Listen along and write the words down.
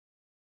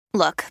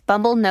Look,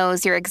 Bumble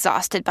knows you're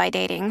exhausted by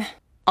dating.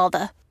 All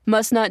the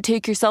must not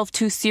take yourself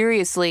too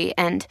seriously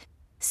and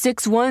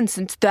 6'1"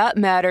 since that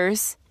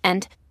matters.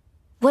 And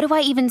what do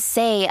I even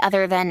say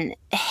other than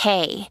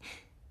hey?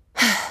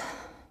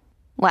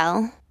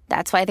 Well,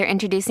 that's why they're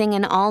introducing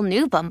an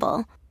all-new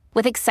Bumble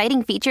with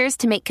exciting features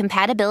to make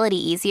compatibility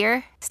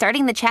easier,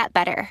 starting the chat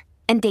better,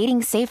 and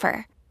dating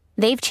safer.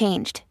 They've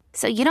changed,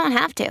 so you don't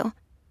have to.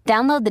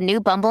 Download the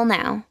new Bumble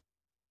now.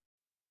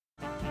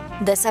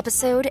 This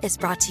episode is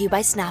brought to you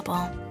by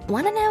Snapple.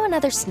 Want to know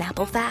another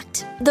Snapple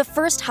fact? The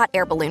first hot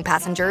air balloon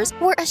passengers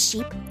were a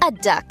sheep, a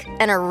duck,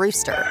 and a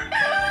rooster.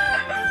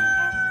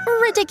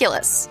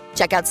 Ridiculous.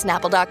 Check out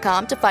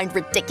Snapple.com to find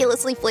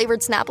ridiculously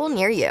flavored Snapple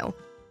near you.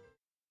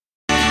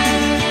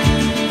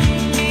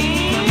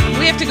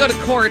 We have to go to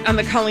court on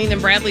the Colleen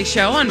and Bradley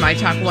Show on My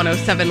Talk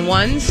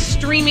 1071,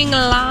 streaming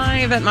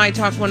live at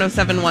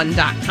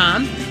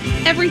MyTalk1071.com.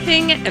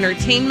 Everything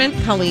Entertainment,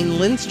 Colleen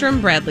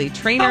Lindstrom, Bradley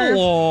Traynor.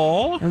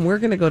 Hello. And we're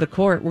going to go to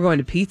court. We're going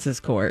to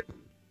Pizza's court.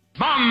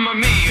 Mamma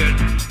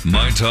mia!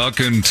 My Talk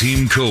and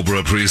Team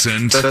Cobra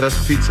present The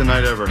best pizza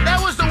night ever.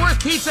 That was the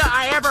worst pizza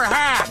I ever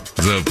had.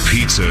 The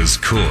Pizza's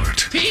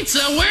Court,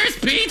 Pizza? Where's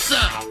pizza?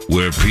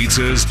 where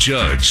pizza is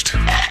judged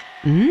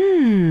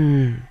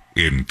in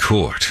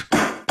court.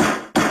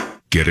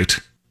 Get it?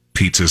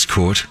 Pizza's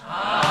Court?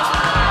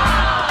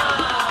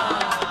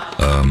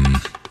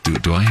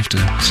 Do I have to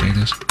say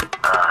this?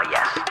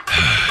 Yes.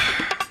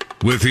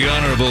 With the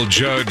Honorable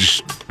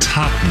Judge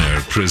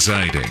Topner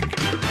presiding.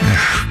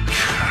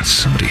 God,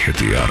 somebody hit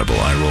the audible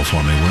eye roll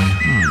for me, will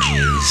you?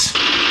 Jeez.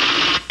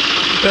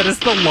 That is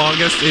the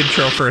longest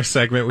intro for a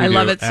segment we do. I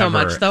love it so ever.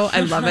 much, though.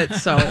 I love it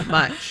so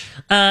much.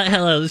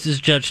 Hello, this is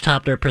Judge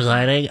Topner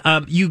presiding.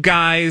 You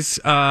guys,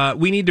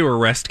 we need to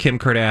arrest Kim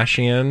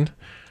Kardashian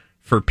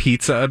for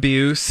pizza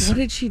abuse. What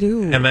did she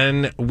do? And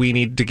then we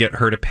need to get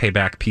her to pay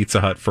back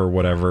Pizza Hut for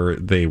whatever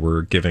they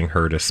were giving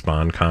her to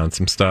SpawnCon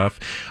some stuff.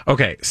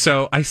 Okay,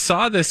 so I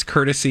saw this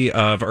courtesy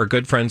of our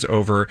good friends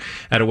over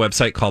at a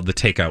website called The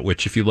Takeout,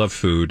 which if you love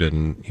food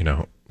and,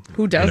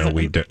 Who doesn't?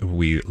 we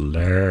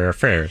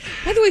laugh. By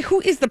the way,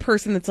 who is the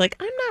person that's like,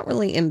 I'm not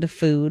really into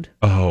food?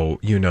 Oh,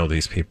 you know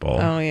these people.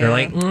 Oh, yeah. They're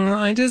like,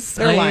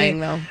 They're lying,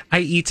 though. I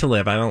eat to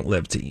live. I don't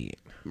live to eat.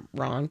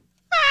 Wrong.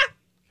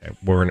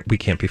 Okay, we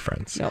can't be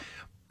friends. Nope.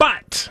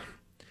 But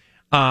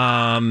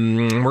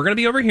we're going to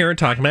be over here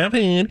talking about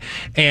food.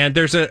 And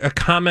there's a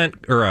column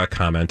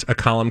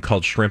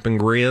called Shrimp and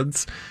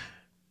Grids.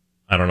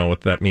 I don't know what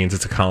that means.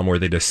 It's a column where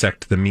they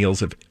dissect the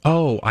meals of...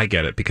 Oh, I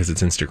get it, because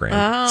it's Instagram.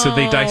 Oh. So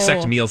they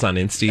dissect meals on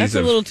Insties. That's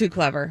a little too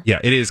clever.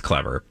 Yeah, it is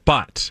clever.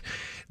 But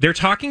they're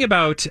talking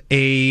about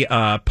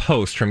a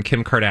post from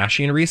Kim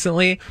Kardashian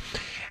recently.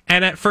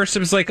 And at first it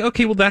was like,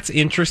 okay, well, that's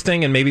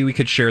interesting. And maybe we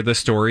could share the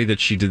story that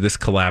she did this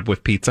collab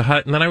with Pizza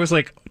Hut. And then I was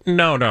like,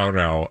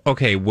 no.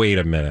 Okay, wait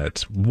a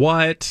minute.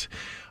 What?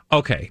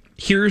 Okay,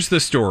 here's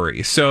the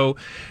story. So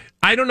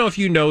I don't know if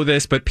you know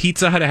this, but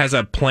Pizza Hut has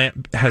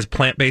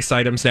plant-based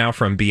items now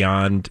from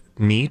Beyond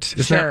Meat.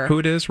 Isn't that who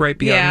it is, right?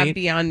 Beyond Meat?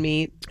 Beyond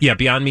Meat. Yeah,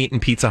 Beyond Meat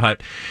and Pizza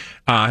Hut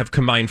have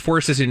combined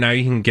forces, and now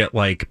you can get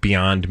like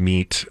Beyond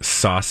Meat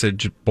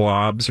sausage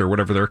blobs or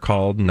whatever they're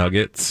called,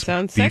 nuggets,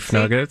 Sounds beef sexy.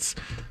 nuggets,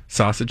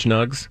 sausage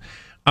nugs.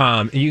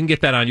 And you can get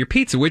that on your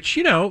pizza, which,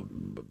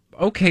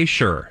 okay,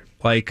 sure.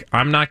 Like,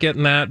 I'm not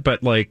getting that,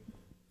 but like,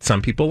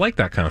 some people like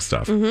that kind of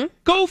stuff. Mm-hmm.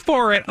 Go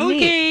for it.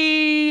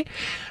 Okay.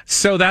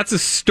 So that's a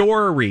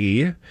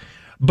story.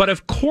 But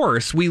of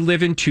course, we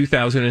live in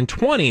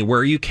 2020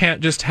 where you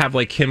can't just have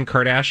like Kim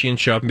Kardashian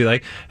show up and be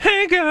like,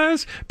 hey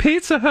guys,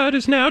 Pizza Hut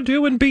is now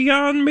doing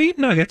Beyond Meat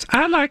nuggets.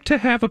 I like to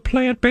have a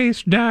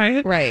plant-based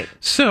diet. Right.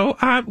 So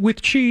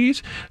with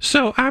cheese.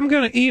 So I'm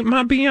going to eat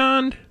my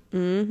Beyond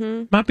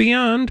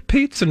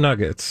Pizza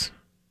nuggets.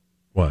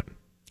 What?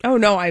 Oh,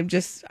 no, I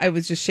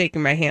was just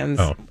shaking my hands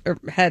or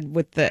head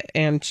with the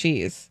and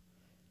cheese.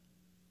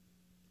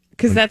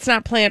 Because that's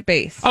not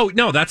plant-based. Oh,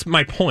 no, that's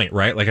my point,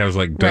 right? Like, I was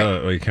like, duh,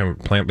 like,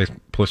 plant-based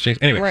plus cheese.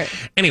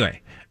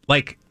 Anyway,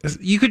 like,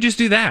 you could just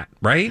do that,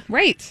 right?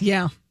 Right.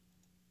 Yeah.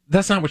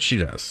 That's not what she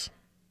does.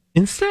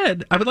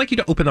 Instead, I would like you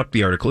to open up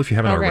the article, if you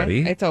haven't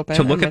already. It's open.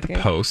 To look I'm at looking.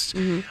 the post.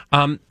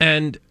 Mm-hmm.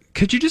 And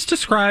could you just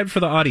describe for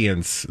the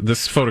audience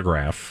this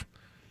photograph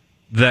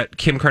that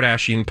Kim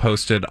Kardashian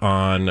posted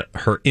on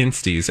her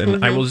Insties?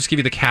 And I will just give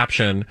you the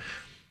caption.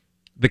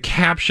 The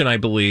caption, I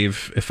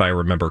believe, if I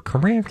remember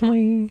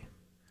correctly,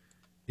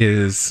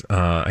 is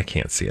I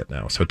can't see it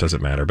now, so it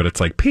doesn't matter, but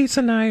it's like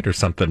pizza night or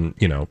something,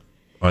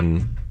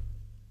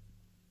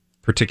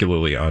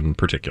 particularly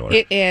unparticular.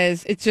 It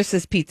is. It's just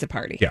this pizza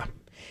party. Yeah.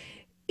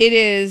 It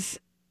is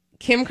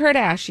Kim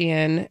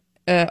Kardashian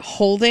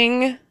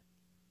holding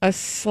a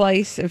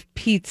slice of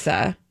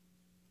pizza,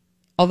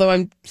 although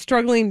I'm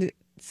struggling to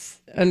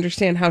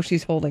understand how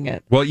she's holding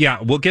it. Well,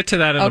 yeah, we'll get to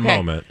that in a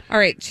moment. All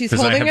right, she's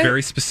because holding I have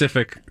very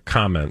specific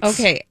comments.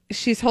 Okay,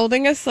 she's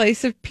holding a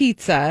slice of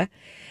pizza,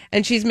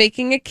 and she's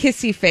making a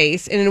kissy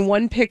face, and in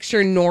one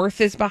picture,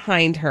 North is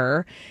behind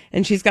her,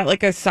 and she's got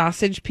like a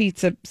sausage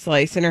pizza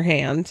slice in her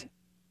hand.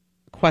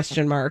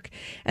 question mark.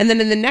 And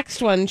then in the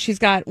next one, she's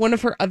got one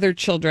of her other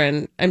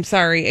children. I'm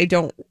sorry, I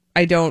don't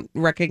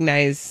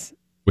recognize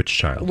Which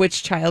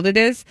child it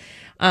is.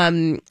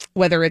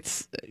 Whether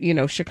it's,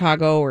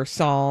 Chicago or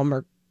Psalm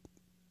or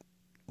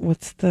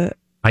what's the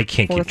I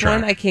can't keep fourth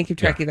track. one? I can't keep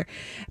track either.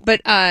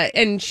 But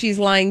and she's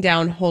lying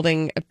down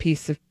holding a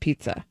piece of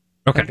pizza.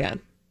 Okay. Again.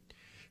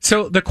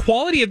 So the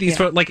quality of these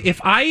photos, like if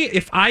I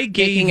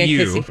gave Making a you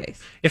kissy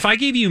face. if I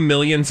gave you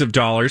millions of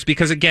dollars,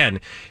 because again,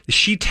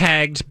 she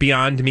tagged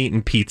Beyond Meat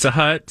and Pizza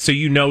Hut, so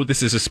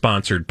this is a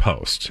sponsored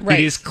post. Right.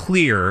 It is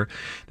clear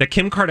that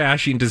Kim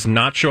Kardashian does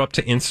not show up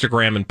to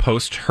Instagram and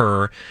post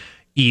her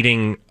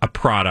eating a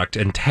product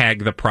and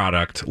tag the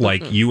product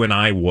like you and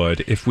I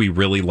would if we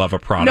really love a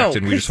product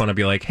and we just want to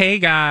be like, hey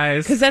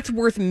guys. Because that's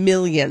worth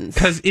millions.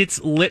 Because it's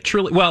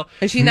literally,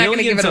 and she's not going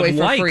to give it away for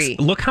likes. free.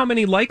 Look how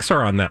many likes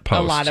are on that post.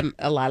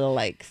 A lot of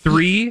likes.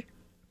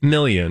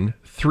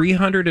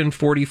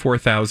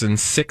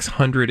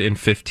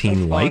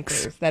 3,344,615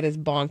 likes. That is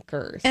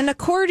bonkers. And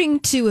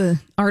according to an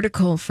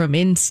article from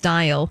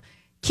InStyle,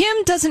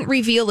 Kim doesn't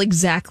reveal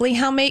exactly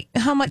how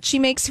much she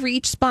makes for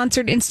each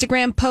sponsored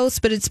Instagram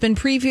post, but it's been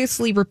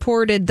previously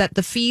reported that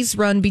the fees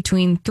run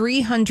between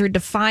 $300,000 to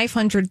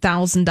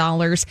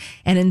 $500,000,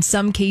 and in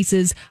some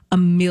cases,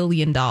 $1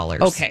 million.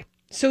 Okay.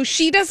 So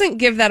she doesn't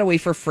give that away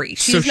for free.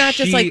 She's not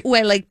just like,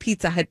 I like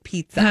Pizza Hut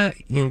pizza.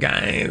 You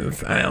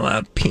guys, I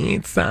love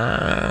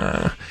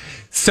pizza.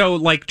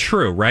 So,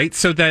 true, right?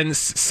 So then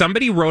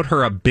somebody wrote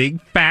her a big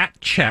fat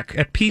check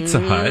at Pizza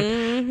Hut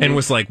and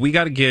was like, we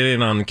got to get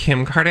in on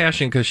Kim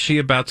Kardashian because she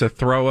about to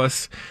throw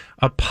us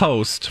a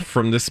post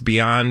from this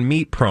Beyond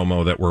Meat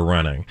promo that we're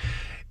running.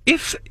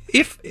 If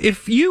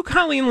you,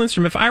 Colleen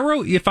Lindstrom, if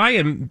I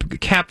am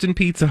Captain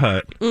Pizza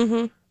Hut,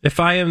 if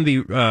I am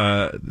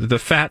the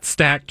fat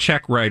stack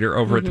check writer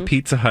over at the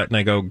Pizza Hut and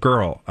I go,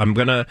 girl, I'm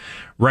going to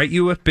write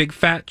you a big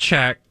fat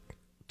check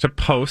to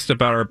post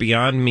about our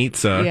Beyond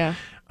Pizza. Yeah.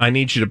 I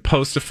need you to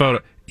post a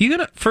photo.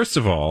 First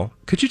of all,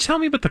 could you tell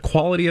me about the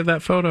quality of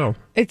that photo?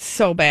 It's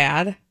so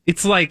bad.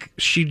 It's like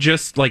she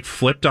just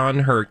flipped on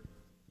her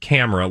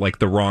camera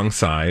the wrong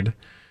side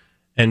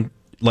and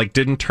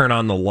didn't turn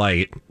on the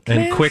light.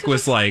 And Quick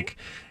was like,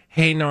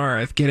 hey,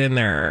 Nora, get in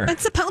there.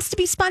 It's supposed to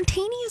be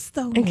spontaneous,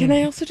 though. And can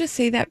I also just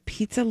say that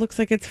pizza looks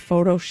like it's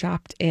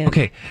photoshopped in?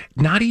 Okay,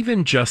 not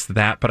even just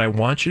that, but I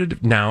want you to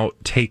now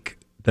take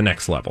the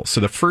next level.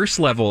 So the first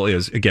level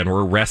is, again,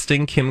 we're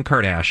arresting Kim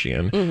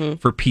Kardashian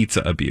for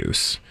pizza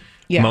abuse.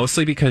 Yeah.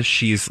 Mostly because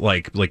she's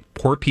like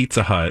poor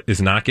Pizza Hut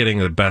is not getting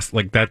the best,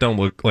 that don't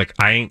look like,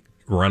 I ain't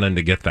running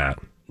to get that.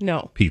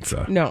 No.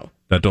 Pizza. No.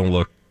 That don't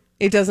look.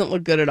 It doesn't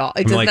look good at all.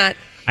 It does not.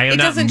 It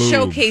doesn't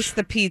showcase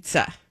the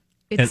pizza.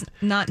 It's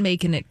not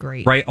making it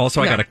great. Right.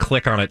 Also, I got to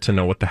click on it to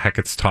know what the heck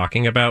it's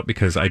talking about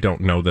because I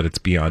don't know that it's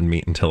Beyond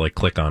Meat until I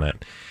click on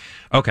it.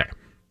 Okay.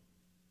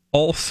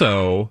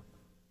 Also,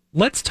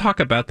 let's talk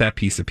about that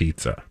piece of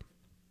pizza.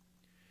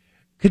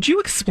 Could you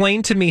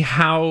explain to me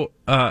how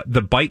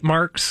the bite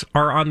marks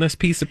are on this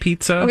piece of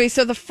pizza? Okay,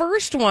 so the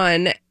first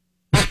one,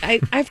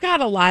 I've got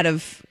a lot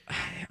of.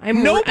 I'm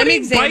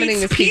examining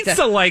bites this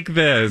pizza like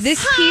this.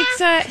 This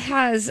pizza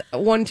has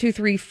 1, 2,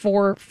 3,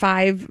 4,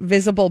 5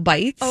 visible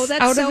bites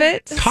out of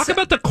it. Talk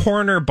about the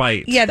corner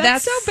bites. Yeah,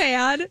 that's so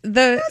bad.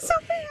 That's so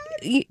bad.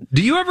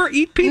 Do you ever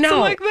eat pizza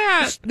like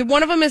that?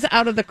 One of them is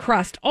out of the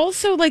crust.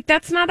 Also,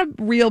 that's not a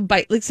real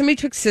bite. Somebody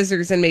took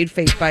scissors and made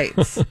fake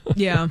bites.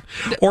 Yeah.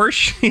 Or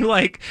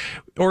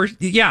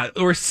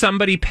or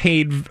somebody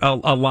paid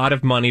a lot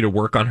of money to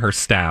work on her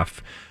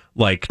staff.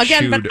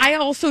 Again, but I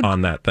also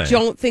on that thing.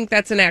 Don't think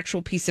that's an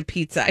actual piece of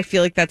pizza. I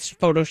feel like that's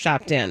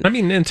photoshopped in. I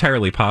mean,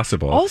 entirely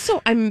possible.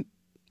 Also, go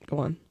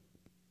on.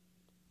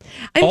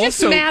 I'm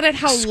just mad at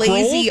how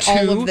lazy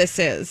all of this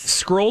is.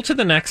 Scroll to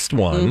the next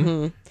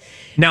one.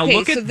 Now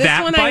look at this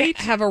that one bite.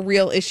 I have a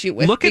real issue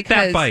with. Look at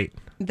that bite.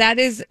 That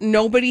is,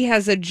 nobody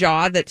has a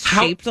jaw that's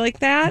shaped like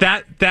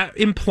that. That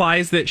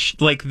implies that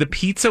the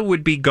pizza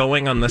would be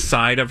going on the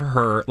side of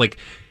her,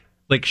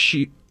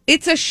 she.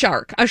 It's a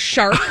shark. A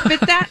shark bit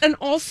that, and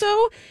also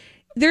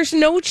there's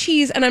no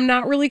cheese, and I'm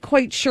not really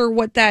quite sure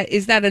what that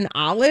is. That an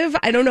olive?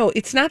 I don't know.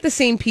 It's not the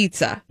same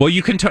pizza. Well,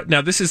 you can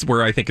now. This is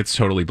where I think it's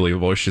totally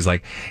believable. She's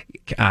like,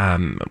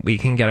 we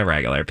can get a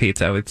regular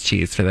pizza with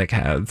cheese for the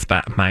kids,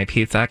 but my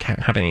pizza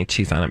can't have any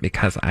cheese on it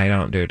because I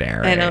don't do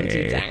dairy. I don't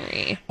do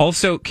dairy.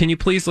 Also, can you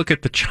please look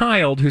at the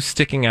child who's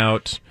sticking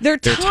out their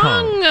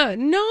tongue?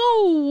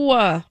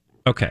 No.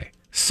 Okay.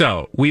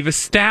 So, we've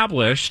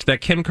established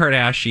that Kim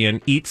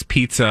Kardashian eats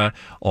pizza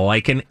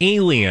like an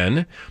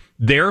alien,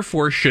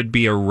 therefore should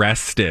be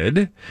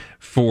arrested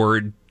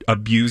for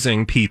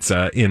abusing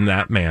pizza in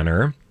that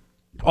manner.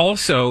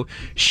 Also,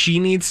 she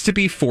needs to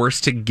be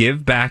forced to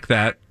give back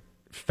that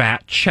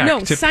fat check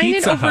to Pizza Hut. No, sign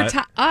it over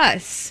to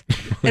us,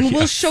 and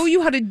we'll show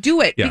you how to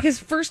do it. Yeah. Because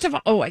first of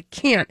all, I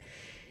can't.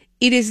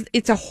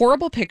 It's a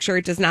horrible picture.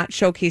 It does not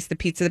showcase the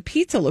pizza. The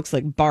pizza looks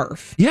like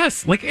barf.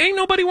 Yes, ain't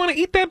nobody want to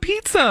eat that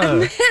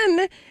pizza.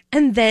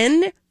 And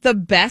then the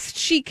best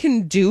she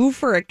can do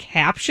for a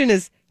caption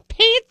is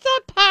pizza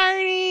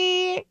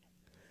party.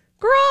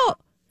 Girl,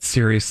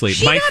 Seriously,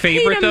 She my got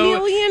favorite paid $1 though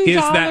million is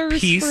that for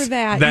piece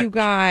that, you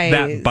guys.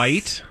 that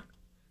bite,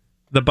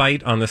 the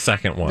bite on the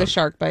second one, The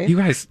shark bite. You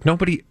guys,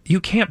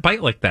 you can't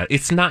bite like that.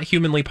 It's not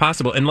humanly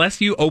possible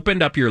unless you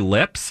opened up your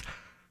lips,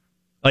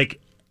 like,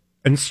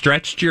 and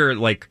stretched your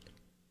like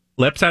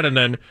lips out, and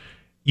then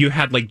you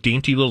had like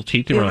dainty little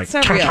teeth, and were like, It's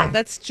not chomp, real. chomp.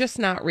 That's just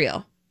not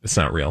real. It's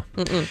not real.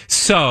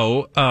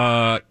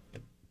 So,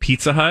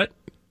 Pizza Hut,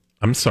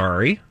 I'm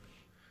sorry.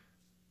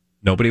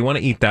 Nobody want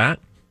to eat that.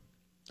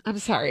 I'm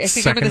sorry. I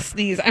think I'm going to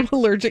sneeze. I'm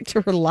allergic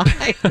to her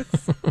lies.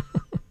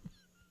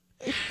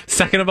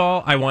 Second of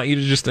all, I want you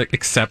to just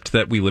accept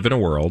that we live in a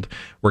world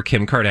where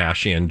Kim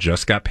Kardashian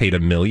just got paid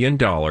 $1 million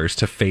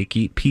to fake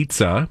eat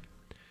pizza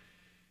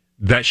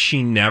that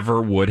she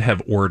never would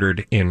have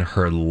ordered in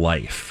her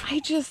life.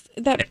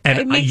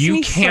 It makes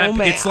me so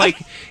mad.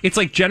 It's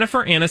like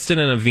Jennifer Aniston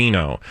and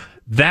Aveeno.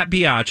 That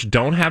biatch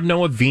don't have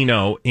no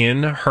Aveeno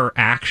in her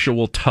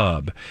actual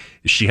tub.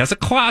 She has a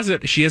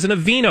closet. She has an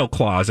Aveeno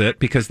closet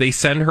because they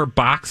send her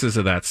boxes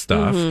of that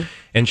stuff,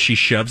 and she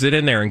shoves it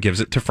in there and gives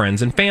it to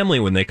friends and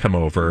family when they come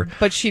over.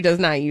 But she does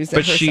not use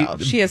it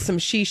herself. She has some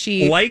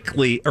she.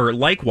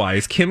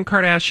 Likewise, Kim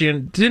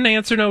Kardashian didn't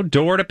answer no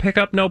door to pick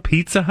up no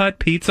Pizza Hut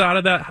pizza out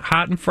of that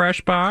hot and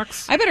fresh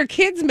box. I bet her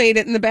kids made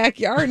it in the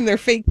backyard in their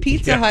fake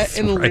Pizza Hut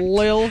in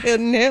Little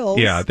Hidden Hills.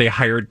 Yeah, they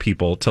hired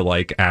people to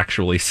like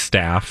actually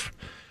staff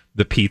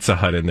the Pizza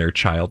Hut in their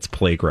child's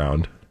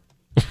playground.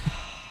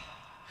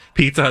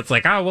 Pizza Hut's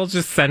like, we'll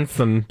just send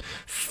some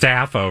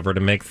staff over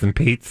to make some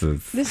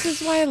pizzas. This is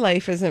why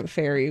life isn't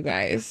fair, you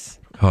guys.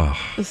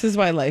 This is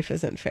why life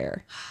isn't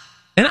fair.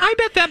 And I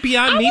bet that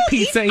Beyond Meat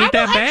pizza ain't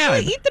that bad. I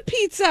will eat the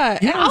pizza.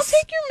 Yes. And I'll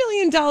take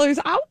your $1 million.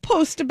 I'll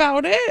post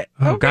about it.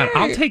 Oh, okay. God,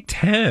 I'll take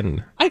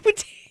 10. I would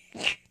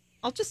take...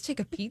 I'll just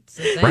take a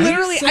pizza. Right?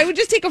 Literally, I would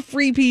just take a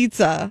free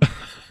pizza.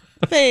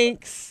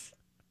 Thanks.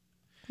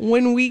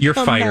 When You're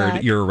come fired,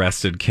 back, you're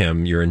arrested,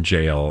 Kim, you're in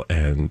jail,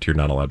 and you're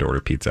not allowed to order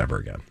pizza ever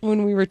again.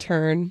 when we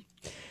return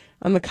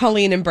on the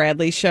Colleen and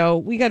Bradley show,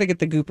 we got to get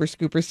the Gooper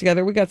Scoopers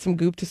together. We got some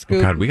goop to scoop.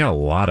 Oh, God, we got a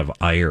lot of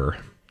ire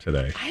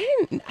today.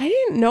 I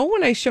didn't know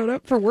when I showed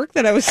up for work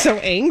that I was so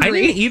angry. I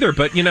didn't either,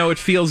 but, it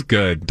feels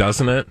good,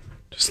 doesn't it?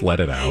 Just let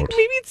it out.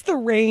 Maybe it's the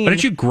rain. Why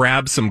don't you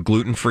grab some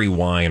gluten-free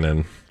wine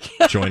and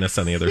join us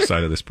on the other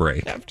side of this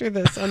break? After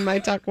this on My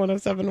Talk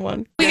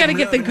 1071. We got to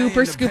get the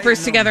Gooper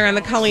Scoopers together on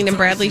the Colleen and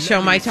Bradley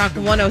show, My Talk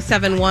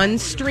 1071,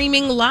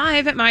 streaming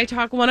live at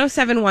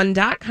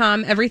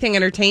MyTalk1071.com. Everything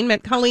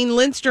Entertainment. Colleen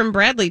Lindstrom,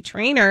 Bradley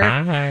Trainer.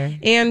 Hi.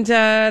 And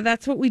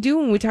that's what we do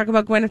when we talk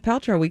about Gwyneth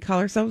Paltrow. We call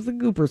ourselves the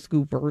Gooper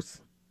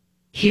Scoopers.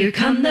 Here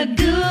come the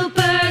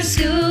Gooper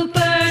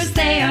Scoopers.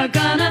 They are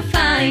gonna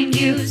find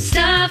you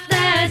stuff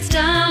that's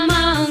dumb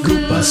on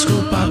Goop.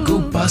 Scoopa,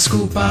 Goopa,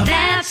 Scoopa.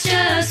 That's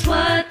just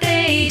what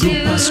they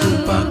do.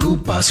 Scoopa,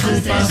 Goopa,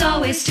 'Cause there's Scoopa.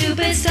 always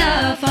stupid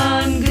stuff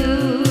on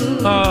Goop.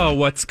 Oh,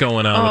 what's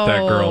going on with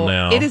that girl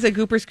now? It is a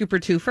Gooper Scooper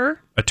twofer.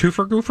 A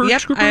twofer goofer?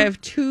 Yep, Scooper? I have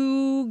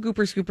two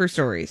Gooper Scooper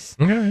stories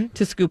Okay.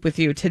 to scoop with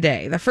you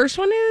today. The first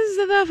one is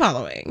the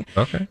following.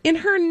 Okay. In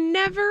her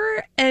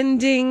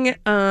never-ending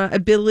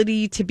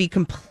ability to be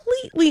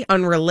completely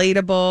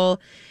unrelatable,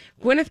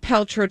 Gwyneth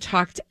Paltrow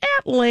talked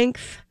at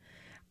length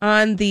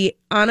on the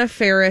Anna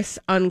Faris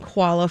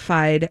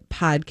Unqualified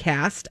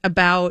podcast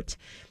about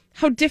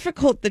how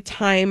difficult the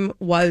time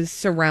was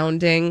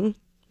surrounding.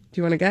 Do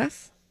you want to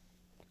guess?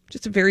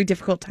 Just a very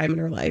difficult time in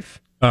her life.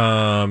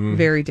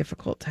 Very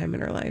difficult time in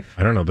her life.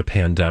 I don't know, the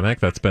pandemic,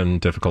 that's been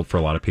difficult for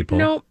a lot of people.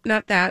 Nope,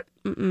 not that.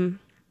 Mm-mm.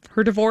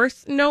 Her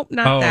divorce? Nope,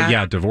 not that. Oh,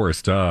 yeah,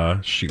 divorced.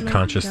 She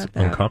conscious not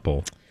that.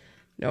 uncouple.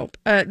 Nope.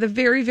 The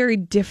very, very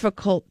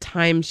difficult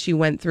time she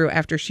went through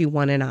after she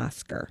won an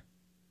Oscar.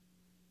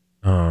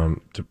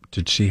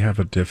 Did she have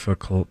a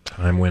difficult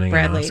time winning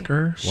Bradley, an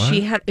Oscar?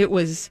 What? It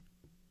was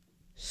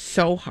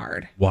so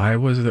hard. Why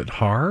was it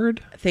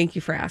hard? Thank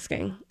you for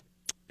asking.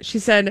 She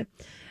said,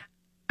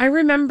 I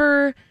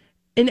remember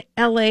in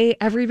LA,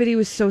 everybody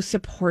was so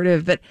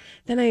supportive, but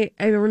then I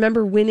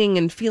remember winning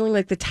and feeling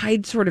like the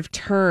tide sort of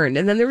turned.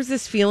 And then there was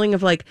this feeling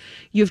of like,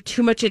 you have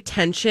too much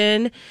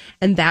attention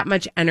and that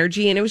much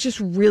energy. And it was just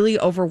really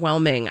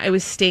overwhelming. I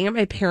was staying at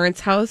my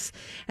parents' house,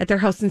 at their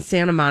house in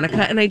Santa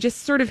Monica, and I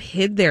just sort of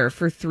hid there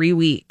for 3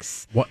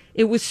 weeks. What?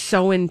 It was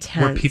so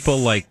intense. Were people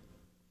like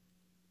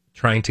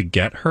trying to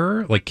get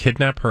her, like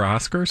kidnap her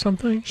Oscar or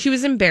something? She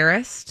was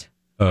embarrassed.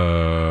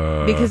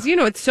 Because,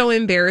 it's so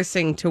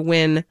embarrassing to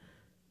win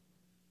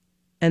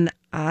an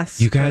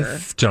Oscar. You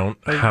guys don't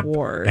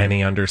award. have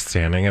any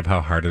understanding of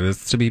how hard it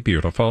is to be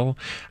beautiful.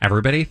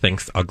 Everybody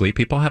thinks ugly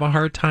people have a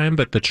hard time,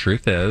 but the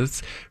truth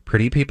is,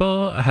 pretty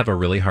people have a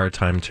really hard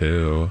time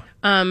too.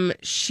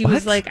 She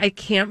was like, I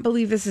can't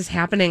believe this is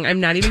happening. I'm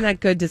not even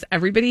that good. Does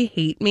everybody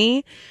hate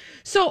me?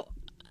 So,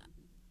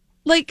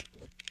 like,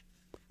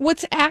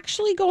 what's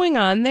actually going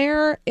on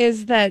there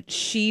is that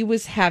she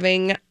was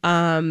having,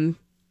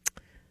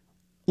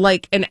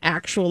 like, an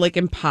actual, like,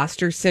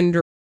 imposter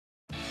syndrome.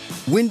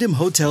 Wyndham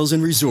Hotels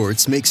and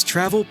Resorts makes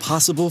travel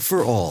possible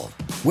for all.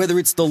 Whether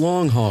it's the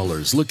long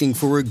haulers looking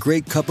for a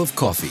great cup of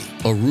coffee,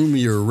 a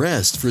roomier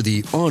rest for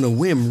the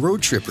on-a-whim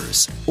road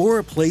trippers, or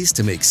a place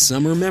to make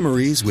summer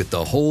memories with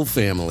the whole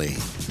family.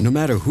 No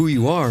matter who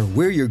you are,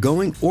 where you're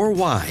going, or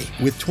why,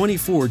 with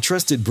 24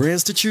 trusted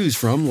brands to choose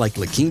from like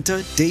La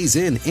Quinta, Days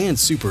Inn, and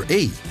Super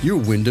 8, your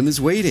Wyndham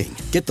is waiting.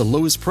 Get the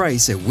lowest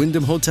price at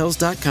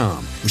wyndhamhotels.com.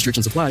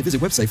 Restrictions apply.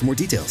 Visit website for more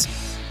details.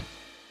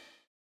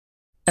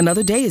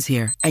 Another day is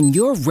here, and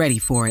you're ready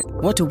for it.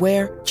 What to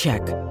wear?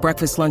 Check.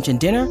 Breakfast, lunch, and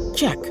dinner?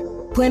 Check.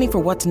 Planning for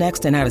what's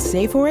next and how to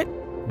save for it?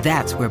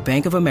 That's where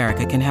Bank of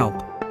America can help.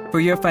 For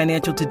your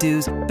financial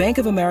to-dos, Bank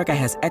of America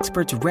has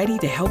experts ready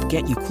to help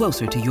get you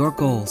closer to your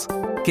goals.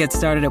 Get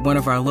started at one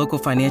of our local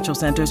financial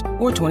centers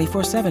or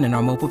 24/7 in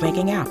our mobile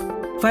banking app.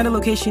 Find a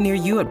location near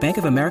you at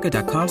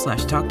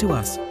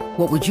bankofamerica.com/talktous.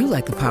 What would you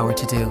like the power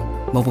to do?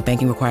 Mobile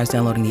banking requires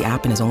downloading the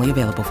app and is only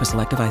available for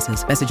select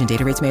devices. Message and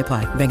data rates may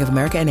apply. Bank of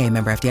America N.A.,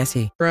 member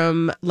FDIC.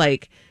 From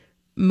like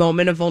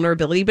moment of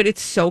vulnerability, but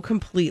it's so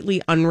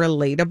completely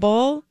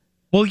unrelatable.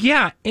 Well,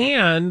 yeah,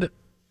 and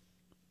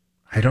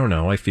I don't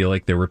know. I feel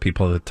like there were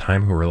people at the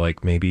time who were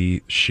like,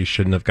 maybe she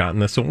shouldn't have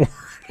gotten this award.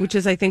 Which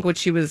is, I think, what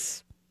she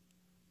was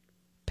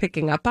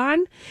picking up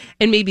on.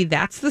 And maybe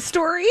that's the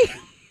story.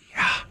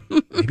 Yeah,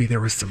 maybe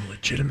there was some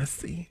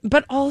legitimacy.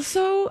 But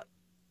also,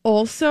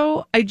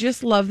 I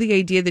just love the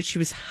idea that she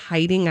was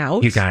hiding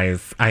out. You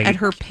guys, at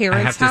her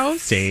parents' I have house.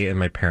 to stay in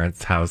my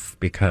parents' house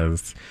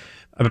because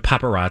the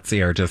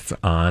paparazzi are just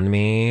on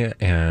me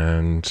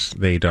and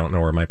they don't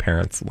know where my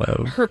parents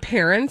live. Her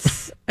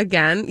parents,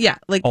 again, yeah.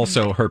 Like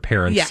also her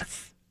parents,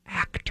 yes.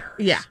 actors.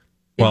 Yeah.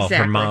 Well,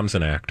 exactly. her mom's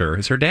an actor.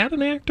 Is her dad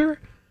an actor?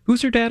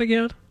 Who's her dad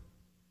again?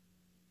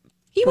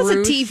 He was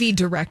Bruce. a TV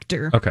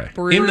director. Okay.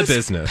 Bruce in the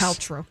business.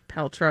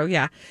 Paltrow,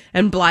 yeah.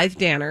 And Blythe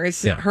Danner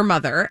is her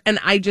mother. And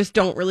I just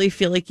don't really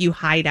feel like you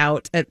hide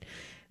out at,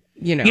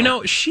 you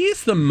know.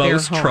 She's the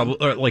most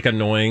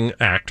annoying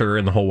actor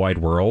in the whole wide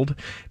world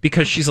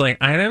because she's like,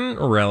 I didn't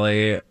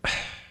really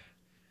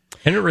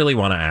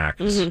want to act.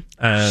 Mm-hmm.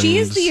 And She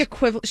is the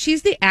equivalent.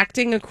 She's the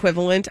acting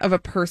equivalent of a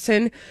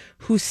person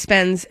who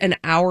spends an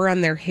hour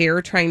on their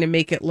hair trying to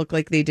make it look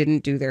like they didn't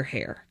do their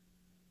hair.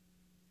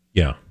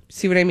 Yeah.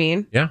 See what I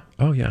mean? Yeah.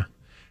 Oh, yeah.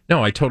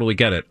 No, I totally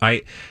get it.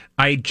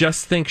 I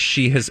just think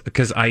she has,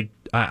 because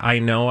I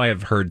know I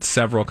have heard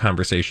several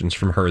conversations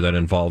from her that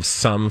involve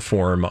some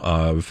form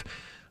of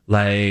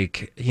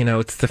like,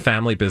 it's the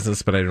family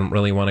business, but I don't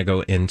really want to go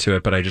into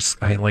it. But I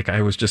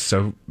was just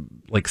so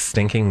like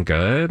stinking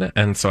good.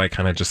 And so I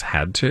kind of just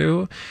had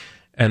to.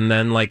 And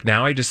then like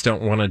now I just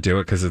don't want to do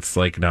it because it's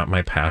like not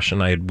my passion.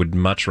 I would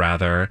much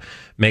rather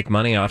make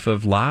money off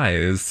of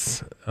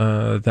lies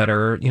that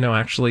are,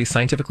 actually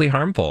scientifically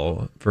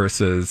harmful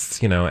versus,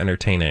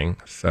 entertaining.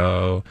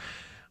 So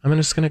I'm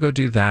just going to go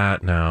do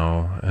that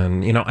now.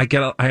 And,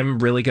 I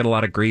really get a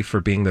lot of grief for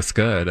being this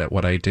good at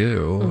what I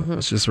do. Mm-hmm.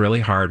 It's just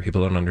really hard.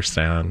 People don't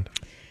understand.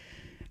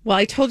 Well,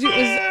 I told you it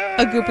was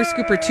a Gooper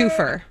Scooper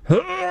twofer.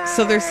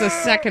 So there's a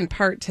second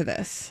part to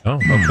this. Oh,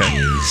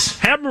 okay.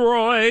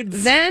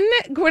 Hemorrhoids. Then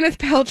Gwyneth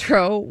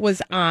Paltrow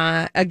was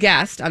a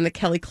guest on the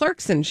Kelly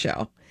Clarkson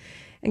show.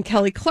 And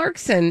Kelly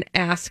Clarkson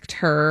asked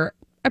her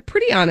a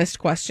pretty honest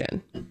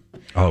question.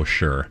 Oh,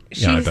 sure.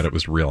 Yeah, I bet it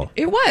was real.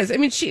 It was. I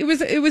mean,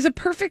 it was a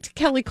perfect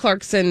Kelly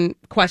Clarkson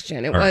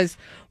question. It was,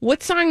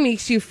 what song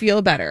makes you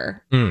feel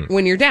better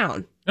when you're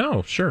down?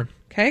 Oh, sure.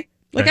 Okay.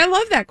 I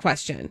love that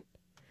question.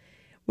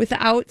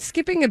 Without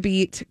skipping a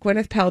beat,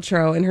 Gwyneth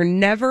Paltrow and her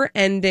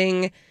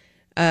never-ending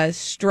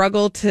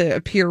struggle to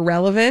appear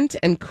relevant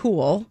and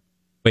cool.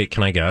 Wait,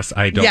 can I guess?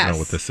 I don't know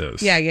what this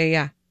is.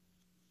 Yeah.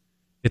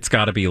 It's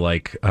got to be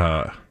like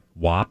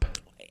WAP.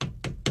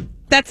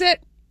 That's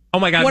it. Oh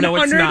my God, no,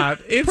 it's not.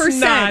 It's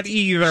not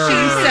either.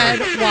 She said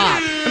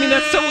WAP. I mean,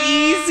 that's so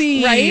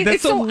easy. Right? That's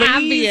It's so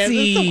obvious.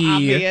 It's so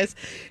obvious.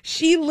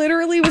 She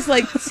literally was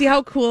like, see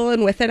how cool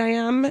and with it I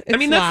am? It's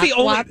that's the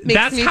only, WAP makes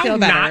that's me how feel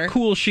not better.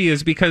 cool she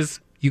is because,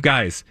 you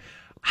guys,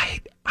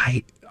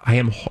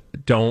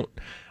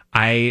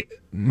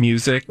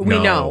 music, We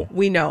no.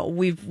 know.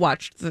 We've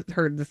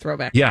heard the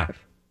throwback. Yeah.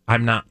 I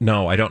don't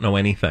know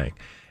anything.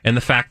 And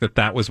the fact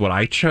that was what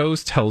I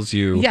chose tells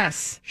you.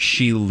 Yes.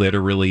 She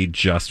literally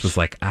just was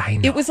like, I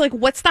know. It was like,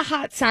 what's the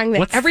hot song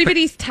that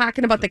everybody's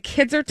talking about? The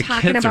kids are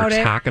talking about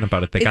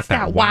it. They got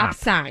that WAP WAP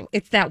song.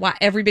 It's that WAP.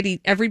 Everybody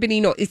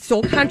knows. It's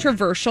so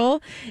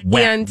controversial.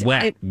 Wet.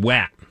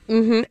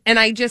 Mm-hmm. And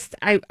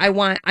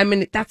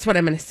that's what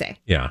I'm going to say.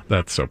 Yeah,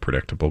 that's so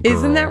predictable, girl.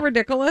 Isn't that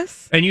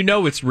ridiculous? And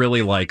it's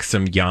really like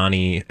some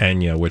Yanni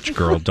Enya, which,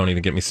 girl, don't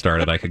even get me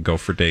started. I could go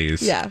for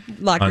days. Yeah,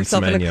 lock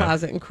yourself in a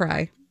closet and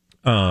cry.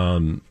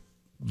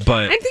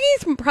 But I think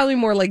he's probably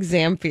more like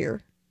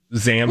Zamfir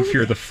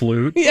the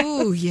flute. Yeah.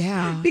 Oh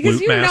yeah, because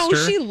flute master.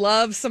 She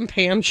loves some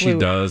pan flute. She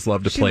does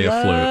love to play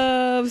a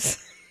flute.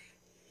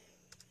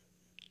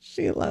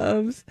 She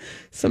loves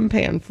some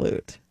pan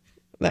flute.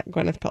 That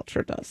Gwyneth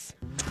Paltrow does.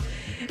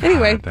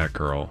 Anyway, that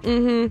girl.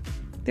 Mm-hmm.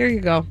 There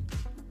you go.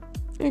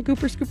 A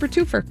Gooper Scooper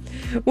twofer.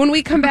 When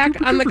we come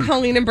back on the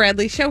Colleen and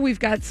Bradley Show, we've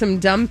got some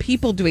dumb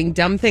people doing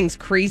dumb things.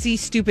 Crazy,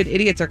 stupid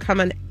idiots are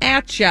coming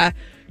at ya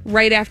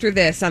right after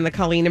this on the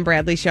Colleen and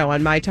Bradley Show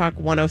on My Talk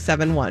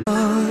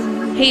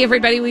 107.1. Hey,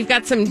 everybody, we've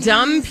got some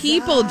dumb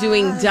people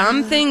doing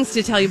dumb things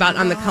to tell you about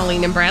on the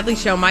Colleen and Bradley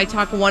Show, My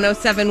Talk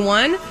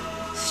 107.1.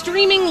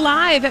 Streaming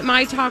live at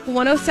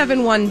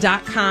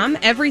mytalk1071.com.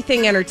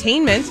 Everything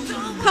Entertainment.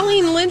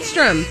 Colleen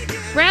Lindstrom,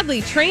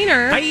 Bradley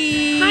Trainer. Hi.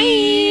 Hi.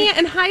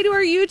 And hi to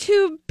our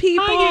YouTube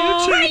people.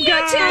 Hi,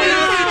 YouTube.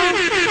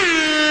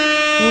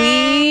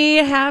 We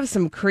have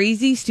some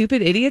crazy,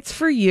 stupid idiots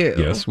for you.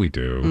 Yes, we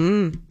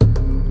do.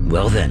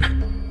 Well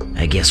then,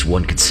 I guess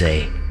one could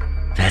say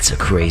that's a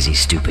crazy,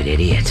 stupid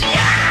idiot.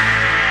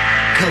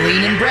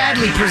 Colleen and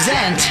Bradley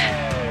present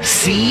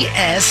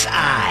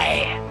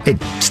CSI. It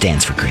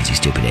stands for Crazy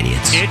Stupid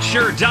Idiots. It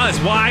sure does.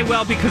 Why?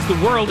 Well, because the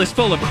world is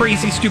full of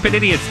crazy, stupid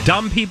idiots,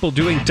 dumb people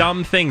doing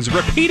dumb things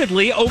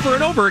repeatedly over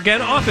and over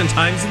again,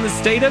 oftentimes in the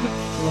state of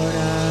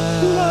Florida.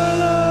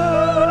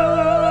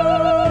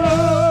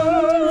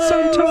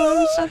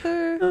 Sometimes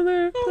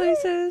Other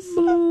places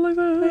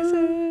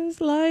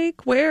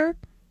like where?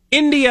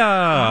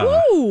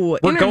 India. Woo!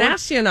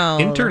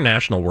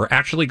 International. We're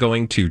actually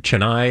going to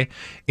Chennai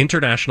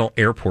International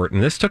Airport,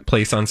 and this took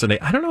place on Sunday.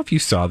 I don't know if you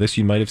saw this.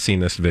 You might have seen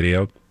this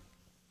video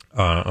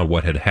of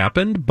what had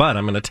happened, but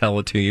I'm going to tell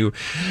it to you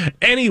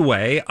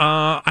anyway.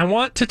 I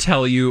want to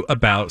tell you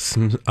about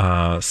some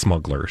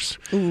smugglers.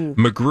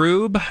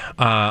 Maghroob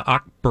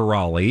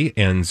Akbarali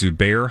and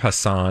Zubair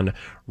Hassan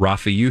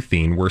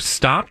Rafiyuddin were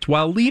stopped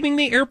while leaving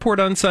the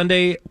airport on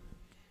Sunday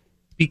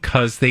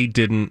because they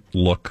didn't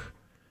look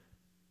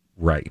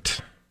right.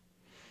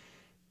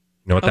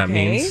 You know what that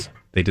means?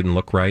 They didn't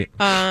look right?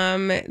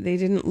 They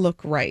didn't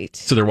look right.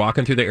 So they're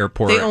walking through the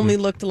airport. They only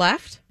looked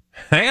left?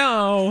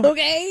 Hey-o.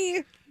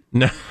 Okay.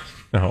 No.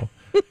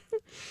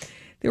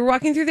 They were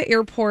walking through the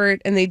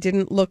airport and they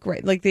didn't look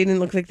right. Like they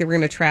didn't look like they were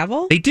going to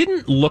travel? They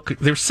didn't look,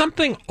 there's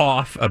something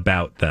off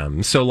about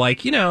them. So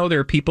like, there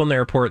are people in the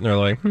airport and they're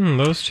like,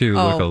 those two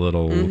look a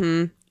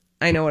little...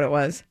 I know what it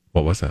was.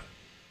 What was that?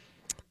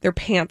 Their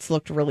pants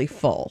looked really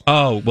full.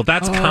 Oh, well,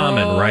 that's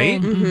common,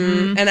 right?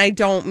 Mm-hmm. And I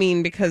don't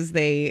mean because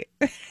they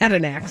had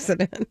an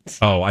accident.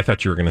 Oh, I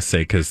thought you were going to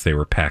say because they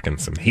were packing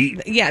some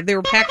heat. Yeah, they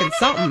were packing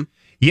something.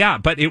 Yeah,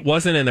 but it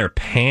wasn't in their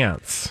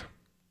pants.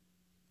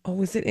 Oh,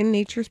 was it in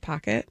Nature's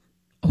Pocket?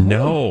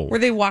 No. Were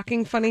they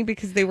walking funny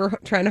because they were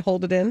trying to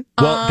hold it in?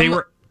 Well, they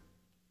were...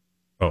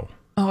 Oh,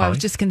 I was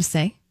just going to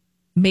say,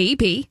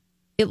 maybe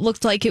it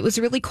looked like it was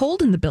really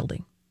cold in the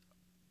building.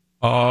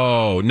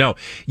 Oh, no.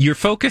 You're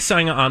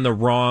focusing on the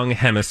wrong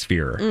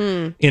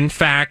hemisphere. In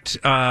fact,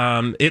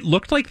 it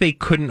looked like they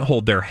couldn't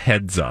hold their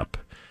heads up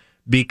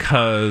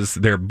because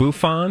their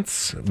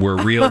bouffants were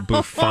real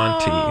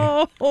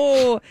bouffanti.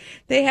 Oh,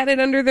 they had it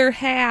under their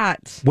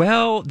hat.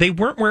 Well, they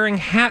weren't wearing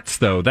hats,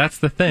 though. That's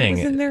the thing.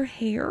 It was in their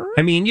hair?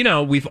 I mean,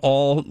 we've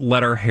all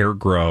let our hair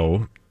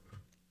grow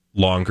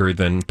longer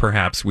than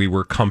perhaps we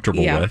were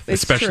comfortable with,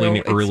 especially in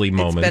the early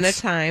moments.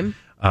 It's been a time.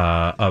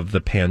 Of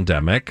the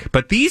pandemic.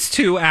 But these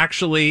two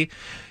actually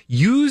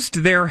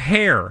used their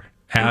hair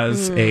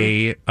as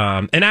and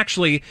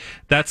actually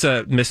that's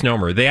a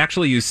misnomer. They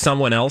actually used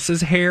someone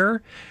else's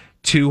hair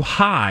to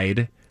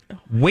hide,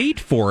 wait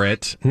for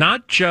it,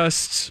 not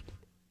just,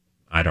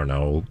 I don't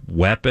know,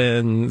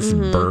 weapons,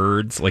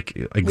 birds, like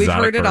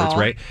exotic birds, all.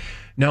 right?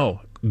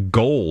 No,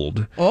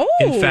 gold. Oh.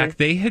 In fact,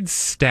 they had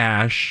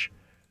stashed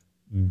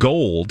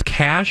gold,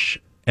 cash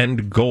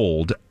and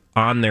gold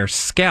on their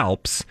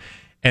scalps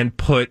and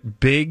put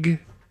big,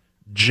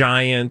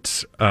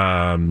 giant...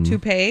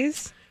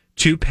 toupees?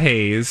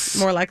 Toupees.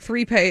 More like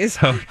 3 pays.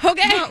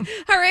 Okay,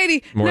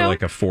 alrighty. More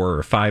like a 4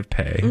 or 5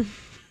 pay.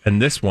 And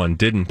this one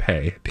didn't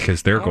pay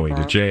because they're going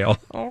to jail.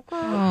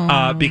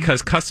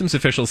 Because customs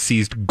officials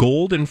seized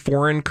gold and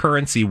foreign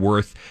currency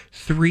worth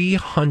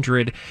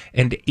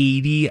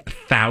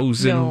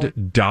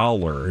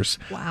 $380,000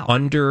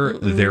 under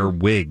their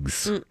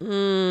wigs.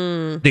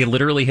 They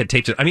literally had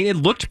taped it. I mean, it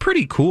looked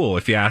pretty cool,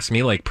 if you ask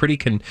me. Like, pretty,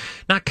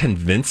 not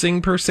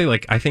convincing per se.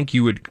 Like, I think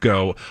you would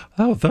go,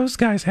 oh, those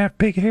guys have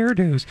big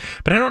hairdos.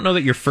 But I don't know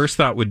that your first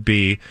thought would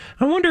be,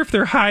 I wonder if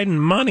they're hiding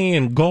money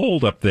and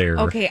gold up there.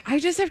 Okay, I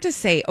just have to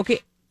say,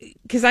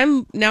 because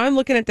I'm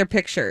looking at their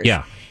pictures.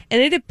 Yeah.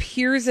 And it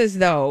appears as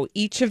though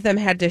each of them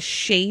had to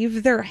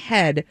shave their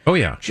head. Oh,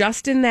 yeah.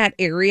 Just in that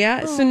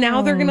area. So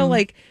now they're going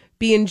to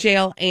be in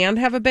jail and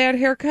have a bad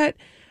haircut.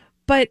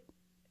 But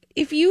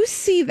if you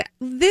see that,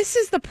 this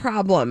is the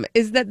problem,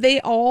 is that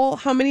they all,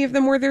 how many of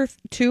them were there?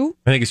 2?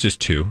 I think it's just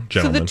 2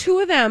 gentlemen. So the 2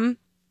 of them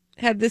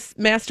had this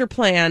master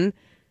plan.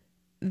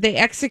 They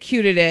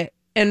executed it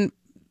and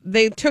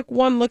they took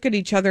one look at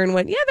each other and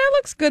went, yeah, that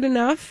looks good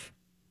enough.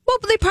 Well,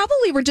 they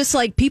probably were just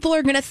like, people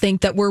are going to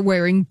think that we're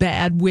wearing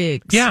bad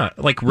wigs. Yeah,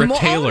 like Rip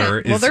Taylor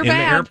is in the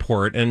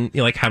airport, and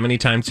how many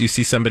times do you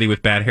see somebody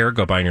with bad hair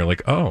go by and you're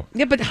like, oh.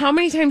 Yeah, but how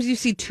many times do you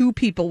see 2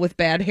 people with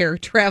bad hair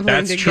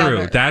traveling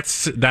together?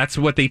 That's true. That's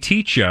what they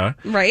teach you.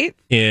 Right?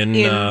 In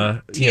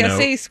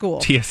TSA school.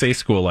 TSA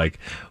school, like,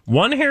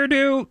 one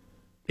hairdo,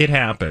 It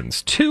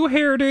happens. 2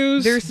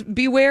 hairdos. There's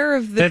beware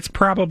of the That's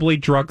probably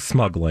drug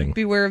smuggling.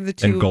 beware of the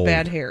and 2 gold.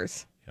 bad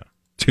hairs.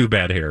 2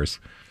 bad hairs.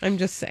 I'm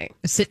just saying.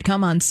 A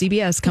sitcom on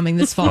CBS coming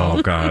this fall.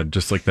 Oh, God.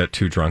 Just like that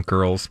 2 drunk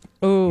girls.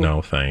 Oh.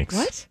 No, thanks.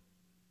 What?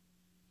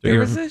 There There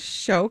was a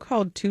show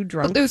called Two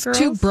Drunk There's Girls.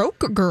 2 broke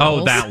girls.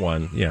 Oh, that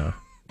one. Yeah.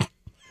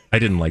 I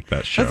didn't like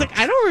that show. I was like,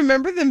 I don't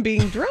remember them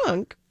being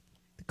drunk.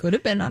 Could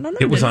have been. I don't know.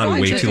 It was Didn't on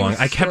watch way it. too long.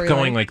 I kept Storyline.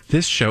 going like,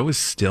 this show is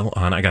still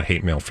on. I got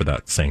hate mail for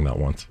that, saying that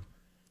once.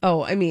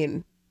 Oh, I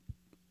mean,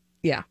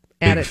 yeah.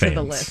 Big Add it to the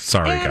fans. list.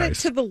 Sorry, Add guys.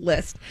 it to the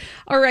list.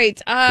 All right.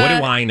 What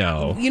do I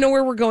know? You know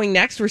where we're going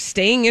next? We're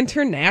staying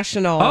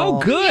international. Oh,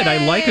 good.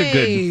 I like a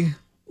good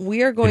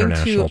We are going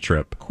international to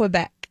trip.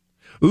 Quebec.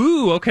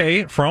 Ooh,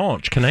 okay.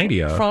 French,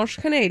 Canada. French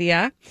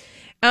Canada.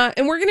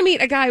 And we're going to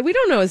meet a guy. We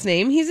don't know his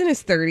name. He's in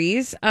his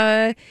 30s.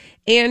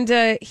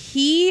 And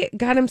he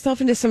got himself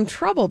into some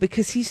trouble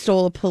because he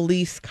stole a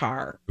police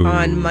car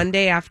on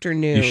Monday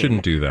afternoon. You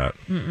shouldn't do that.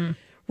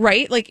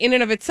 Right? Like, in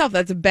and of itself,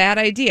 that's a bad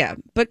idea.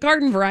 But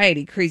garden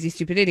variety, crazy,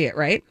 stupid idiot,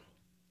 right?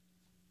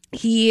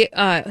 He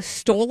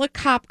stole a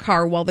cop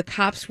car while the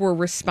cops were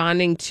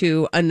responding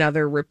to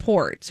another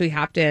report. So he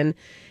hopped in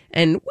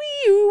and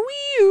wee-oo,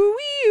 wee-oo,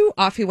 wee-oo,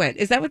 off he went.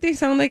 Is that what they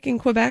sound like in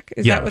Quebec?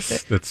 Is that what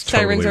the that's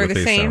sirens totally are what the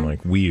they same? sound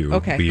like. Wee-oo,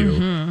 Okay.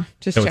 wee-oo.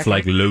 Just So it's checking.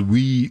 like le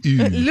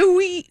wee-oo.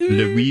 Louis.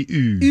 Le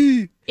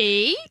wee-oo.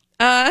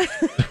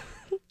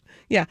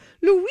 Yeah.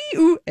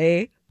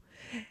 Louis.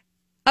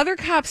 Other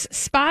cops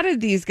spotted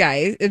this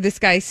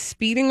guy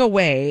speeding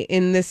away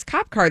in this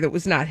cop car that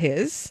was not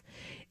his.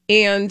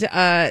 And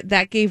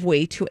that gave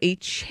way to a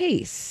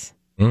chase.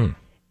 And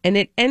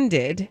it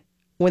ended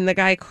when the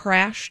guy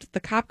crashed the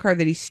cop car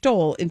that he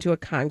stole into a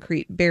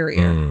concrete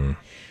barrier.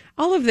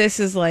 All of this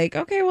is like,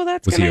 okay, well,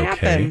 that's Was going he to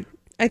okay? happen.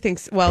 I think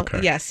so. Well,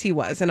 Okay. yes, he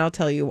was. And I'll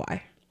tell you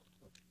why.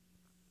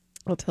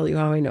 I'll tell you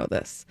how I know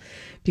this.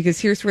 Because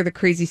here's where the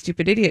crazy,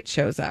 stupid idiot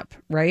shows up,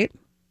 right?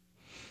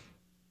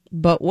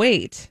 But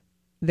wait,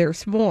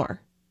 there's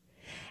more.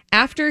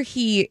 After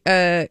he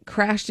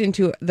crashed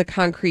into the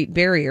concrete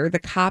barrier, the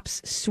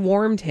cops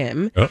swarmed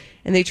him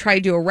and they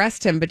tried to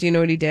arrest him. But do you know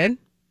what he did?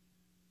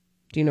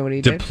 Do you know what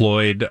he did?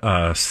 Deployed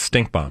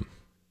stink bomb.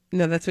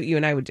 No, that's what you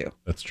and I would do.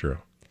 That's true.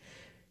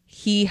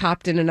 He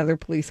hopped in another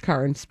police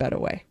car and sped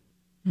away.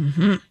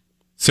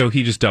 So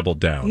he just doubled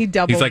down. He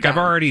doubled He's like, I've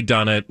down. already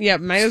done it. Yeah,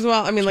 might as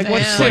well. I mean, like,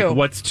 what's It's two? like,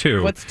 what's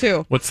 2? What's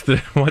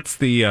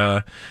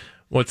 2?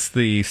 What's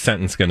the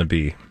sentence going to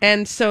be?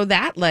 And so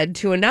that led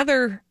to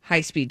another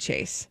high-speed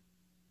chase.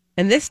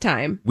 And this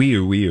time,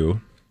 Wee-oo.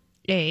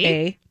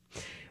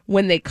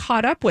 when they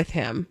caught up with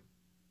him,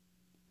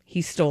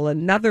 he stole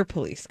another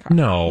police car.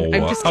 No.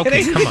 I'm just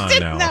Okay, kidding. come on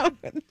now.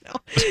 No.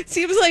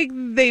 Seems like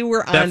they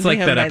were on That's like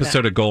him that by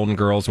episode of Golden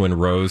Girls when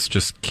Rose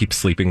just keeps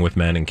sleeping with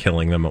men and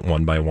killing them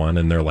one by one.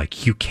 And they're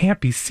like, you can't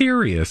be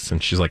serious.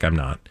 And she's like, I'm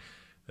not.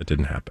 That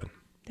didn't happen.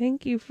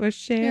 Thank you for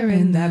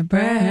sharing that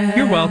bread.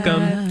 You're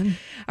welcome.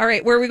 All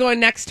right, where are we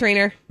going next,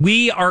 trainer?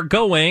 We are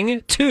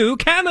going to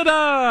Canada.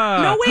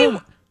 No,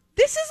 wait.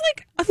 This is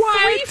like a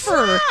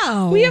threefer.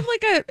 Wow. We have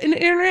like an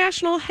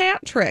international hat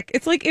trick.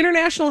 It's like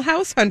International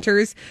House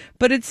Hunters,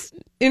 but it's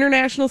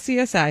International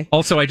CSI.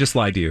 Also, I just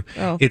lied to you.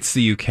 Oh. It's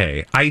the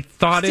UK. I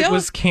thought it Still-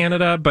 was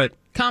Canada, but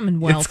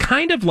Commonwealth. it's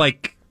kind of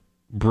like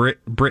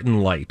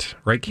Britain Light,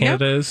 right?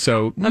 Canada is.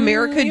 So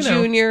America you know.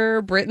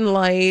 Junior, Britain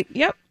Light.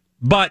 Yep.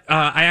 But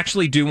I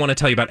actually do want to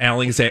tell you about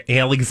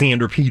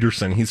Alexander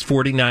Peterson. He's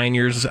 49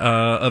 years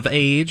of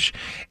age,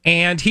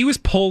 and he was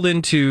pulled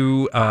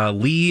into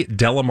Lee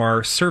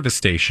Delamar Service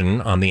Station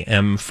on the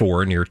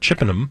M4 near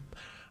Chippenham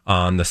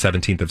on the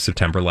 17th of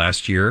September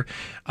last year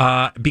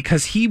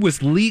because he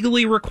was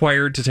legally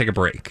required to take a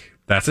break.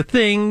 That's a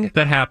thing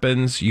that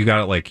happens. You got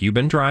it, like you've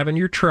been driving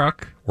your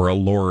truck, or a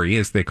lorry,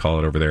 as they call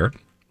it over there.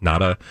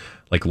 Not a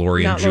like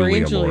Lori and Not Lori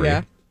Julia and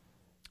Julia.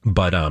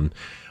 but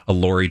a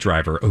lorry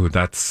driver. Oh,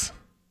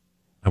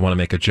 I want to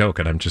make a joke,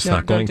 and I'm just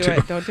not going don't to. do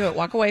it. Don't do it.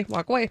 Walk away.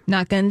 Walk away.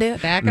 Not gonna do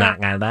it. Back Not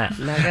up. gonna that.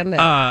 Not gonna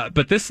do it.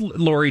 But this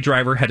lorry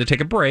driver had to take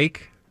a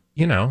break.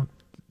 You know,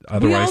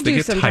 otherwise all they do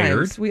get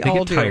sometimes. tired. We they all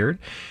get do. tired.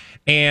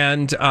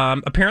 And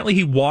apparently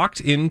he walked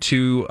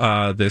into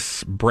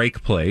this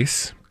break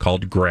place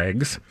called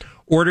Greg's,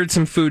 ordered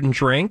some food and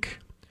drink,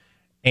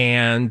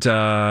 and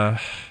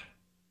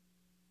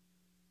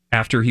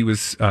after he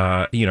was,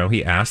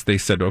 he asked, they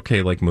said,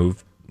 okay, like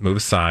move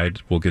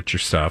aside, we'll get your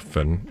stuff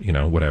and,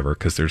 whatever,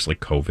 because there's like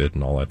COVID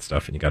and all that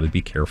stuff and you got to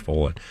be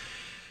careful. And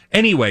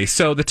anyway,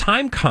 so the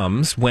time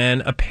comes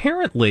when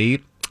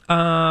apparently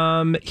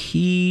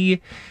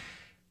he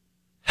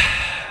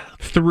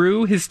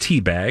threw his tea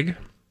bag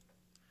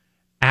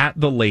at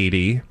the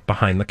lady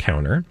behind the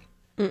counter.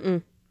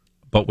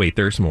 But wait,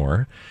 there's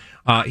more.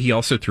 He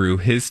also threw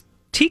his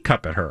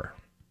teacup at her.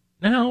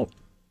 Now,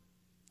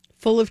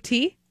 Full of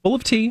tea? full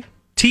of tea,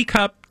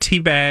 teacup, tea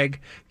bag.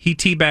 He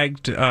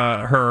teabagged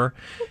her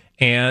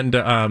and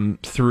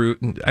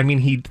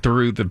he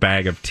threw the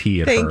bag of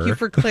tea at her. Thank you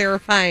for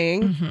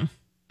clarifying.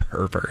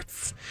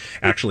 Perverts.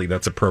 Actually,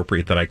 that's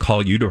appropriate that I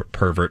call you to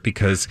pervert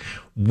because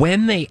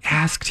when they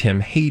asked him,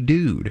 hey,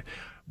 dude,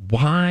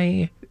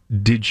 why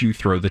did you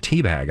throw the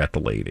tea bag at the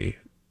lady?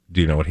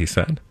 Do you know what he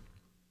said?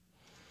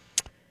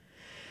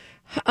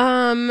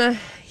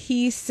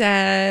 He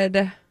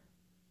said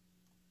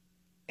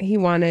he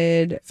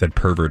said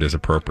pervert is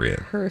appropriate.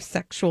 Her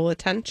sexual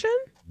attention?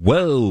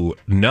 Whoa,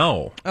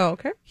 no. Oh,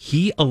 okay.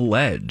 He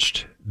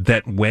alleged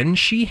that when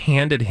she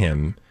handed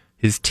him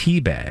his tea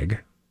bag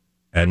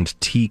and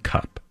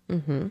teacup,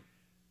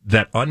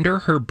 that under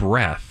her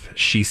breath,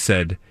 she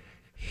said,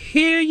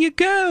 "Here you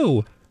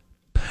go,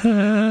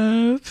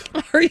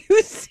 perv." Are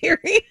you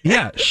serious?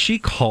 Yeah, she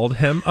called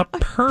him a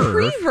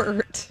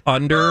pervert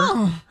under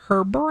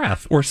her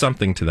breath or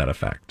something to that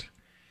effect.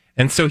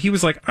 And so he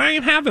was like, I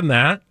ain't having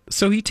that.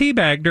 So he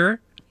teabagged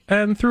her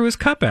and threw his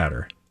cup at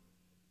her.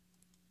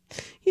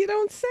 You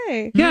don't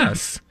say.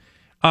 Yes.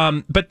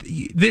 But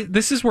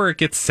this is where it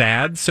gets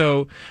sad.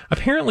 So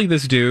apparently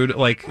this dude,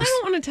 like... I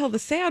don't want to tell the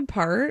sad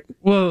part.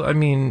 Well, I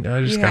mean,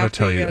 I just got to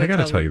tell you. I got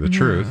to tell you the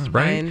truth,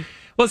 right? Fine.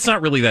 Well, it's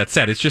not really that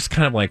sad. It's just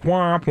kind of like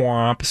womp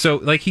womp. So,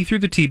 like, he threw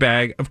the tea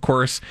bag. Of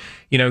course,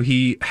 you know,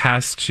 he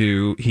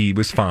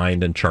was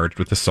fined and charged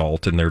with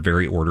assault, and they're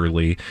very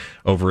orderly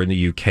over in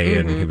the UK.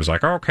 And he was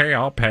like, okay,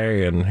 I'll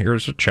pay, and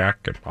here's a check,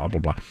 and blah,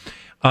 blah,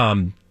 blah.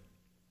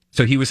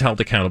 So he was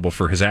held accountable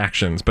for his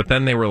actions. But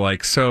then they were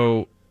like,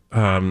 so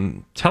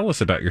tell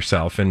us about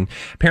yourself. And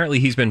apparently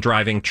he's been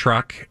driving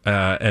truck,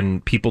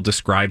 and people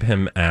describe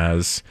him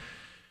as...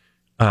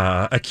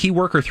 a key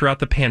worker throughout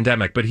the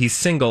pandemic, but he's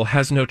single,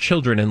 has no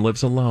children, and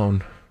lives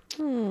alone.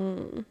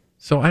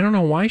 So I don't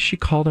know why she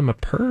called him a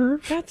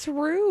perv. That's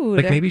rude.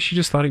 Like, maybe she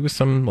just thought he was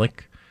some,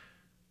 like...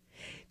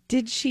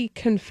 Did she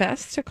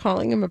confess to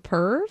calling him a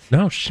perv?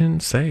 No, she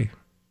didn't say.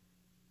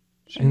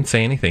 She didn't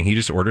say anything. He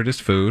just ordered his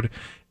food.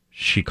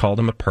 She called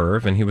him a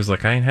perv, and he was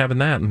like, I ain't having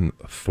that, and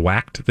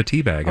thwacked the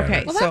teabag at her.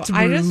 Okay, so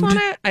I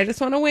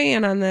just want to weigh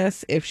in on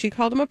this. If she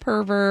called him a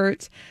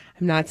pervert...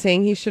 I'm not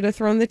saying he should have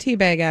thrown the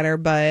teabag at her,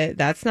 but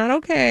that's not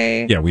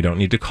okay. Yeah, we don't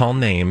need to call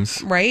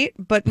names. Right?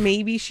 But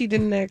maybe she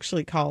didn't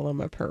actually call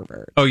him a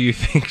pervert. Oh, you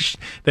think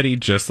that he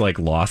just, like,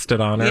 lost it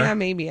on her? Yeah,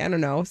 maybe. I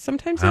don't know.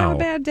 Sometimes you have a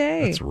bad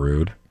day. That's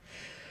rude.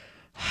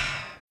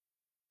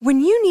 When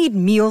you need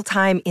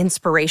mealtime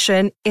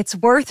inspiration, it's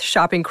worth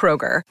shopping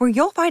Kroger, where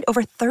you'll find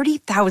over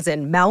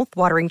 30,000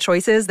 mouth-watering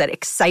choices that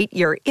excite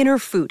your inner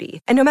foodie.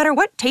 And no matter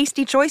what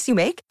tasty choice you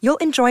make, you'll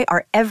enjoy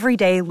our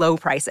everyday low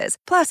prices,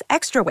 plus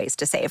extra ways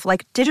to save,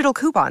 like digital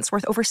coupons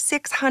worth over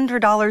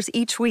 $600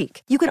 each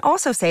week. You can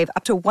also save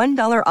up to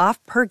 $1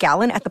 off per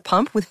gallon at the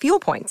pump with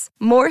fuel points.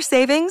 More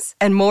savings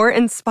and more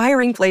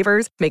inspiring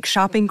flavors make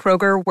shopping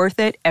Kroger worth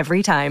it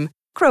every time.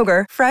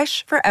 Kroger,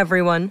 fresh for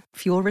everyone.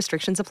 Fuel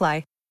restrictions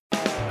apply.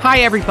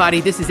 Hi,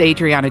 everybody. This is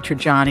Adriana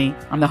Trajani.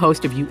 I'm the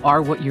host of You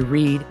Are What You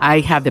Read.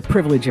 I have the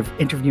privilege of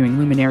interviewing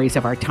luminaries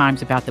of our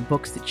times about the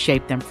books that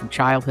shaped them from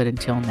childhood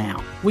until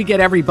now. We get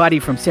everybody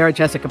from Sarah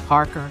Jessica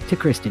Parker to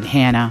Kristen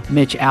Hanna,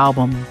 Mitch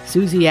Albom,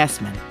 Susie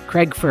Essman,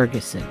 Craig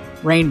Ferguson,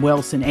 Rainn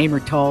Wilson,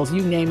 Amor Tolls,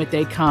 you name it,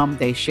 they come,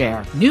 they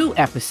share. New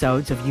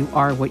episodes of You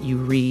Are What You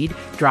Read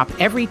drop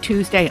every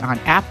Tuesday on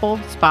Apple,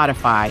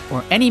 Spotify,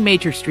 or any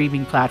major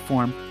streaming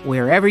platform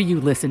wherever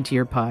you listen to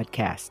your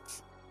podcasts.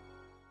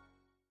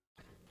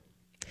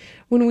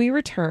 When we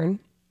return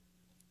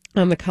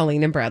on the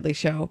Colleen and Bradley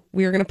Show,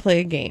 we are going to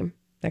play a game.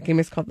 That game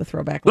is called the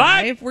Throwback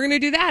Live. We're going to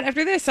do that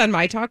after this on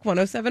My Talk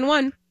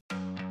 107.1.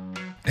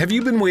 Have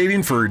you been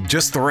waiting for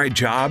just the right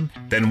job?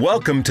 Then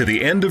welcome to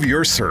the end of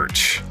your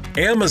search.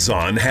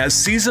 Amazon has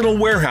seasonal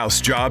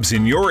warehouse jobs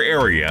in your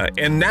area,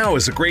 and now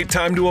is a great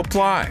time to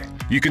apply.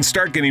 You can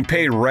start getting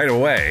paid right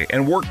away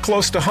and work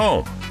close to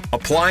home.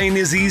 Applying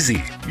is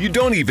easy. You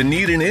don't even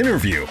need an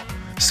interview.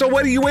 So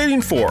what are you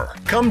waiting for?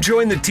 Come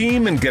join the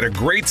team and get a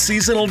great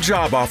seasonal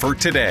job offer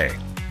today.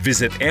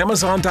 Visit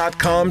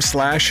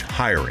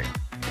Amazon.com/hiring.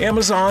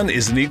 Amazon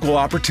is an equal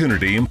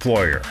opportunity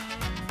employer.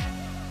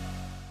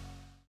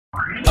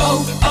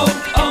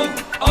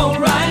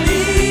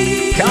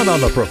 O'Reilly. Count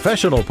on the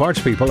professional parts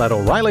people at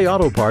O'Reilly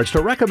Auto Parts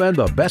to recommend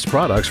the best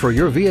products for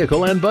your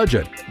vehicle and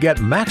budget. Get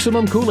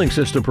maximum cooling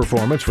system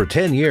performance for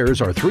 10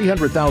 years or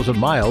 300,000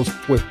 miles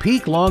with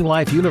Peak Long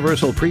Life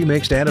Universal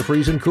Pre-Mixed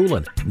Antifreeze and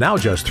Coolant. Now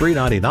just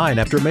 $3.99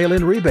 after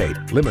mail-in rebate.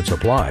 Limits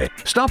apply.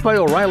 Stop by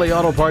O'Reilly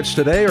Auto Parts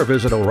today or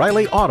visit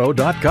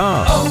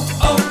O'ReillyAuto.com.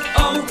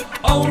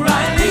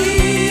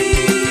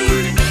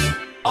 O'Reilly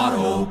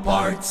Auto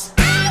Parts.